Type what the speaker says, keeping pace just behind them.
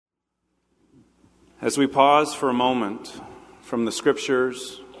As we pause for a moment from the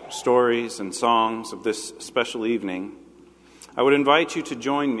scriptures, stories, and songs of this special evening, I would invite you to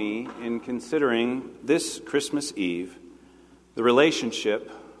join me in considering this Christmas Eve the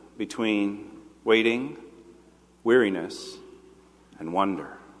relationship between waiting, weariness, and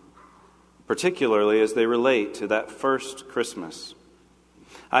wonder, particularly as they relate to that first Christmas.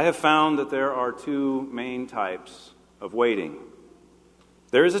 I have found that there are two main types of waiting.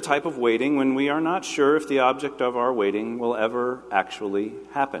 There is a type of waiting when we are not sure if the object of our waiting will ever actually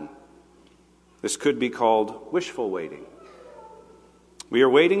happen. This could be called wishful waiting. We are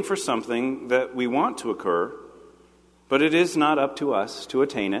waiting for something that we want to occur, but it is not up to us to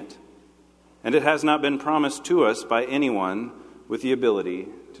attain it, and it has not been promised to us by anyone with the ability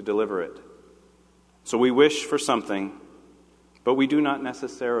to deliver it. So we wish for something, but we do not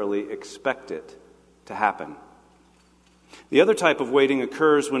necessarily expect it to happen. The other type of waiting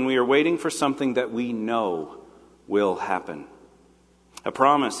occurs when we are waiting for something that we know will happen. A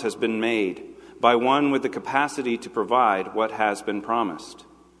promise has been made by one with the capacity to provide what has been promised.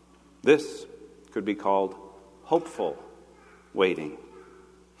 This could be called hopeful waiting.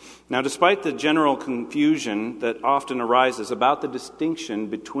 Now, despite the general confusion that often arises about the distinction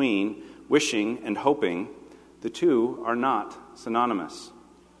between wishing and hoping, the two are not synonymous.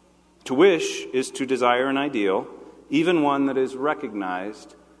 To wish is to desire an ideal, even one that is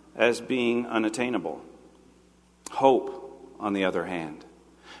recognized as being unattainable. Hope, on the other hand,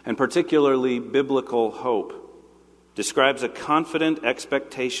 and particularly biblical hope, describes a confident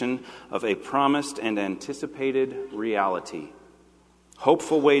expectation of a promised and anticipated reality.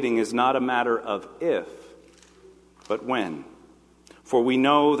 Hopeful waiting is not a matter of if, but when, for we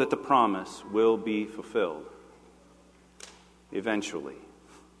know that the promise will be fulfilled eventually.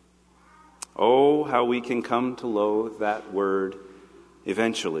 Oh, how we can come to loathe that word,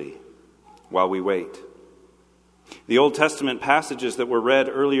 eventually, while we wait. The Old Testament passages that were read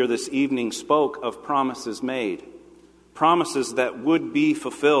earlier this evening spoke of promises made, promises that would be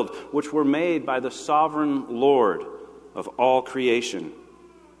fulfilled, which were made by the sovereign Lord of all creation.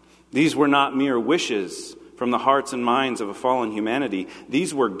 These were not mere wishes from the hearts and minds of a fallen humanity.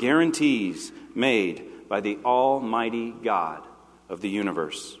 These were guarantees made by the Almighty God of the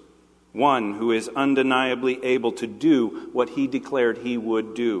universe. One who is undeniably able to do what he declared he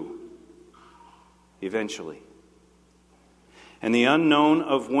would do, eventually. And the unknown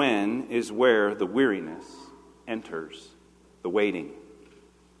of when is where the weariness enters the waiting.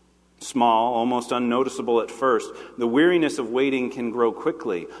 Small, almost unnoticeable at first, the weariness of waiting can grow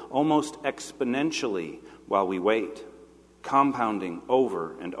quickly, almost exponentially, while we wait, compounding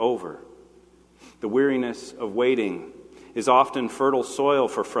over and over. The weariness of waiting is often fertile soil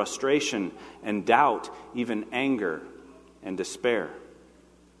for frustration and doubt, even anger and despair.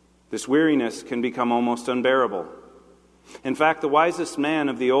 This weariness can become almost unbearable. In fact, the wisest man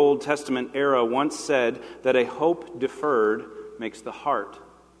of the Old Testament era once said that a hope deferred makes the heart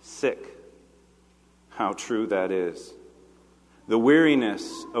sick. How true that is. The weariness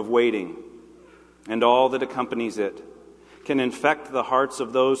of waiting and all that accompanies it can infect the hearts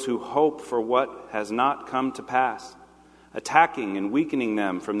of those who hope for what has not come to pass, attacking and weakening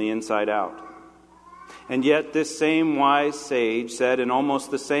them from the inside out. And yet this same wise sage said in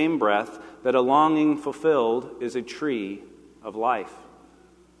almost the same breath that a longing fulfilled is a tree of life.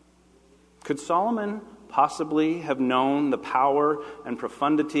 Could Solomon possibly have known the power and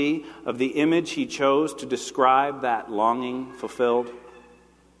profundity of the image he chose to describe that longing fulfilled?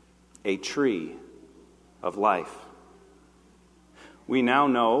 A tree of life. We now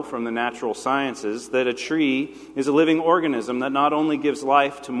know from the natural sciences that a tree is a living organism that not only gives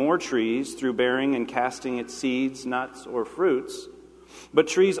life to more trees through bearing and casting its seeds, nuts, or fruits, but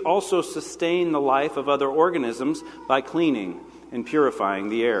trees also sustain the life of other organisms by cleaning and purifying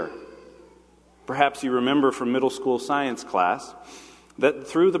the air. Perhaps you remember from middle school science class that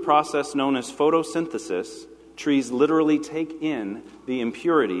through the process known as photosynthesis, trees literally take in the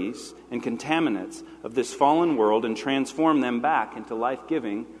impurities and contaminants of this fallen world and transform them back into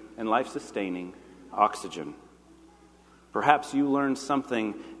life-giving and life-sustaining oxygen. Perhaps you learned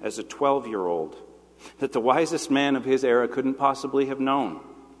something as a 12-year-old that the wisest man of his era couldn't possibly have known.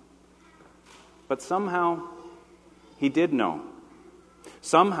 But somehow he did know.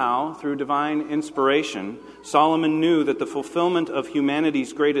 Somehow, through divine inspiration, Solomon knew that the fulfillment of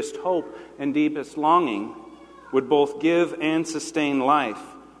humanity's greatest hope and deepest longing would both give and sustain life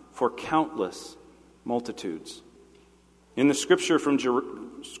for countless multitudes. In the scripture from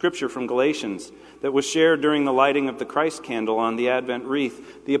Galatians that was shared during the lighting of the Christ candle on the Advent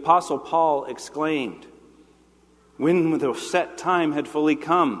wreath, the Apostle Paul exclaimed, "When the set time had fully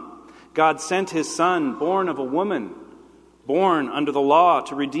come, God sent his Son, born of a woman, born under the law,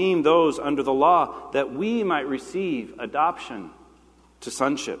 to redeem those under the law, that we might receive adoption to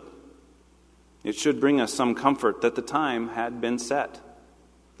sonship. It should bring us some comfort that the time had been set.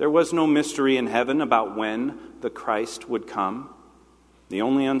 There was no mystery in heaven about when the Christ would come. The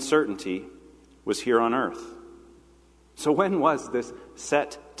only uncertainty was here on earth. So when was this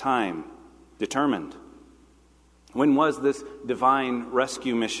set time determined? When was this divine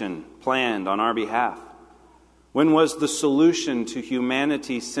rescue mission planned on our behalf? When was the solution to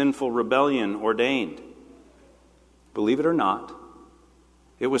humanity's sinful rebellion ordained? Believe it or not,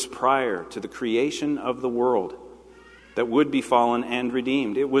 it was prior to the creation of the world that would be fallen and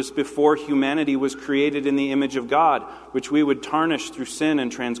redeemed. It was before humanity was created in the image of God, which we would tarnish through sin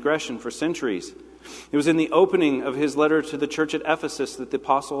and transgression for centuries. It was in the opening of his letter to the church at Ephesus that the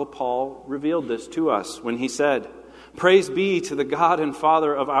Apostle Paul revealed this to us when he said, "Praise be to the God and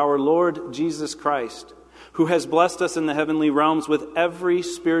Father of our Lord Jesus Christ, who has blessed us in the heavenly realms with every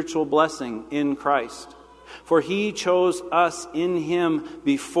spiritual blessing in Christ. For he chose us in him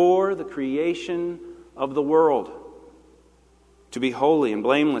before the creation of the world, to be holy and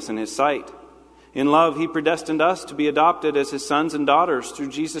blameless in his sight. In love, he predestined us to be adopted as his sons and daughters through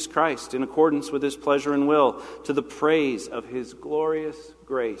Jesus Christ, in accordance with his pleasure and will, to the praise of his glorious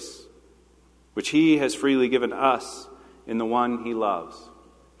grace, which he has freely given us in the one he loves.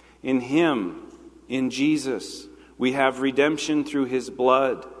 In him, in Jesus, we have redemption through his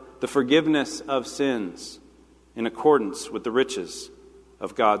blood, the forgiveness of sins, in accordance with the riches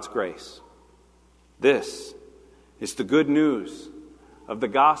of God's grace." This is the good news of the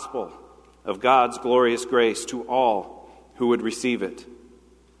gospel of God's glorious grace to all who would receive it.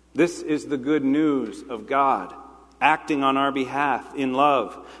 This is the good news of God acting on our behalf in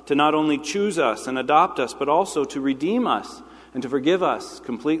love, to not only choose us and adopt us, but also to redeem us and to forgive us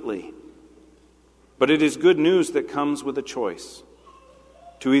completely. But it is good news that comes with a choice,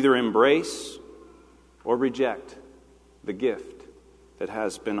 to either embrace or reject the gift that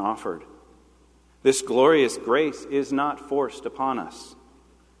has been offered. This glorious grace is not forced upon us.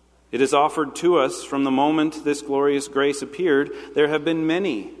 It is offered to us from the moment this glorious grace appeared. There have been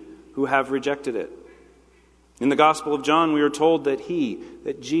many who have rejected it. In the Gospel of John, we are told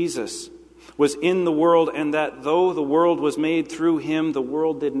that Jesus, was in the world, and that though the world was made through him, the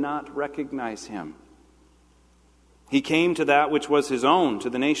world did not recognize him. He came to that which was his own, to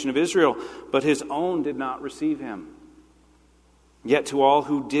the nation of Israel, but his own did not receive him. Yet to all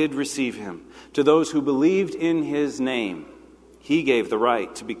who did receive him, to those who believed in his name, he gave the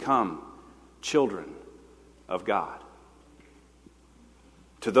right to become children of God.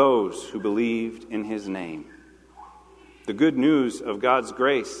 To those who believed in his name. The good news of God's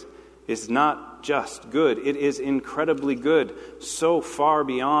grace is not just good, it is incredibly good, so far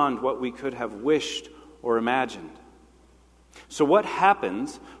beyond what we could have wished or imagined. So what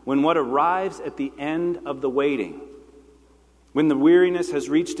happens when what arrives at the end of the waiting, when the weariness has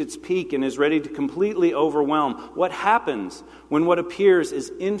reached its peak and is ready to completely overwhelm? What happens when what appears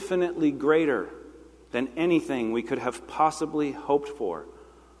is infinitely greater than anything we could have possibly hoped for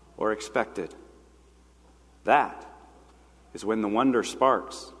or expected? That is when the wonder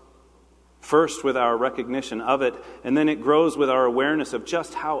sparks. First with our recognition of it, and then it grows with our awareness of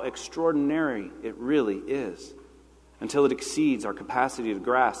just how extraordinary it really is, until it exceeds our capacity to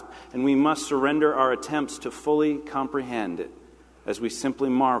grasp, and we must surrender our attempts to fully comprehend it as we simply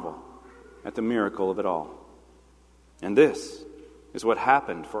marvel at the miracle of it all. And this is what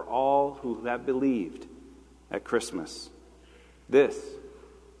happened for all who have believed at Christmas. This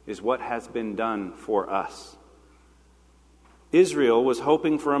is what has been done for us. Israel was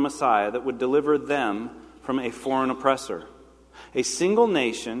hoping for a Messiah that would deliver them from a foreign oppressor, a single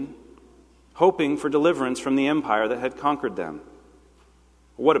nation hoping for deliverance from the empire that had conquered them.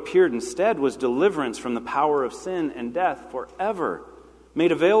 What appeared instead was deliverance from the power of sin and death forever,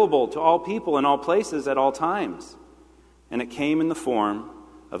 made available to all people in all places at all times. And it came in the form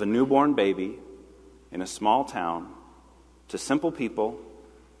of a newborn baby in a small town to simple people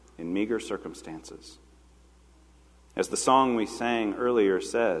in meager circumstances. As the song we sang earlier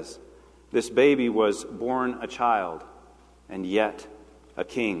says, this baby was born a child and yet a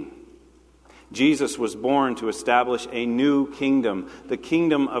king. Jesus was born to establish a new kingdom, the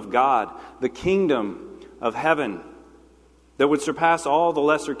kingdom of God, the kingdom of heaven, that would surpass all the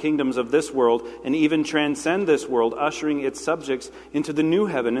lesser kingdoms of this world and even transcend this world, ushering its subjects into the new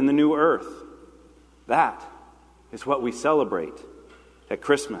heaven and the new earth. That is what we celebrate at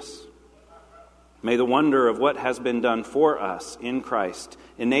Christmas. May the wonder of what has been done for us in Christ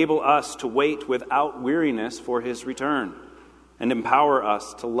enable us to wait without weariness for his return, and empower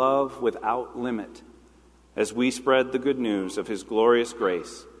us to love without limit as we spread the good news of His glorious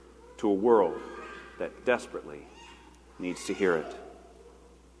grace to a world that desperately needs to hear it.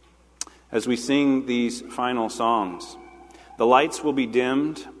 As we sing these final songs, the lights will be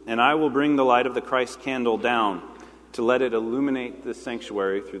dimmed, and I will bring the light of the Christ candle down to let it illuminate the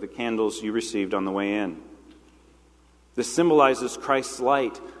sanctuary through the candles you received on the way in. This symbolizes Christ's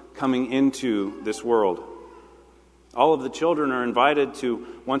light coming into this world. All of the children are invited to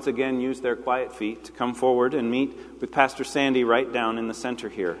once again use their quiet feet to come forward and meet with Pastor Sandy right down in the center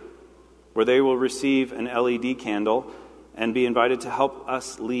here, where they will receive an LED candle and be invited to help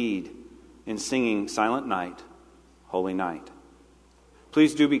us lead in singing Silent Night, Holy Night.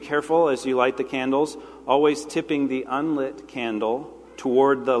 Please do be careful as you light the candles, always tipping the unlit candle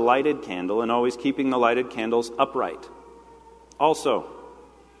toward the lighted candle and always keeping the lighted candles upright. Also,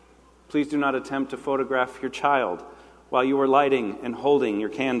 please do not attempt to photograph your child while you are lighting and holding your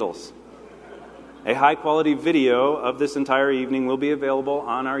candles. A high-quality video of this entire evening will be available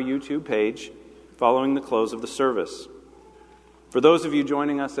on our YouTube page following the close of the service. For those of you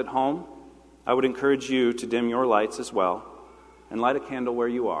joining us at home, I would encourage you to dim your lights as well and light a candle where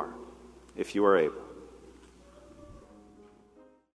you are, if you are able.